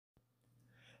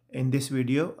In this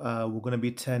video, we're going to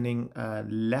be turning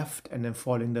left and then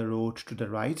following the road to the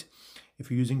right.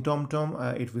 If you're using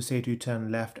TomTom, it will say to you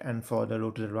turn left and follow the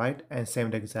road to the right, and same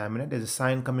with the examiner. There's a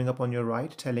sign coming up on your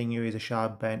right telling you is a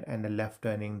sharp bend and a left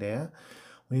turning there.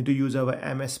 We need to use our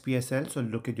MSPSL, so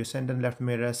look at your center and left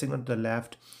mirror, signal to the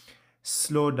left,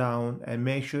 slow down and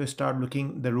make sure you start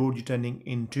looking the road you're turning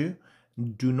into.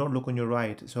 Do not look on your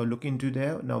right, so look into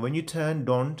there. Now when you turn,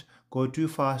 don't go too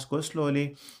fast, go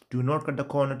slowly. Do not cut the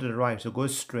corner to the right, so go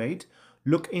straight.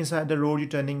 Look inside the road you're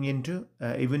turning into.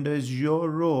 Even though it's your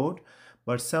road,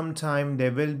 but sometime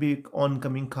there will be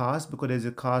oncoming cars because there's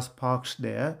a cars parked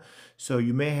there, so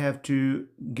you may have to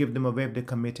give them a wave they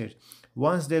committed.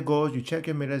 Once they go, you check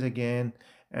your mirrors again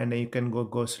and then you can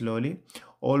go slowly.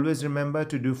 Always remember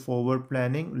to do forward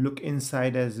planning. Look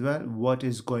inside as well what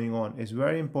is going on. It's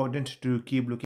very important to keep looking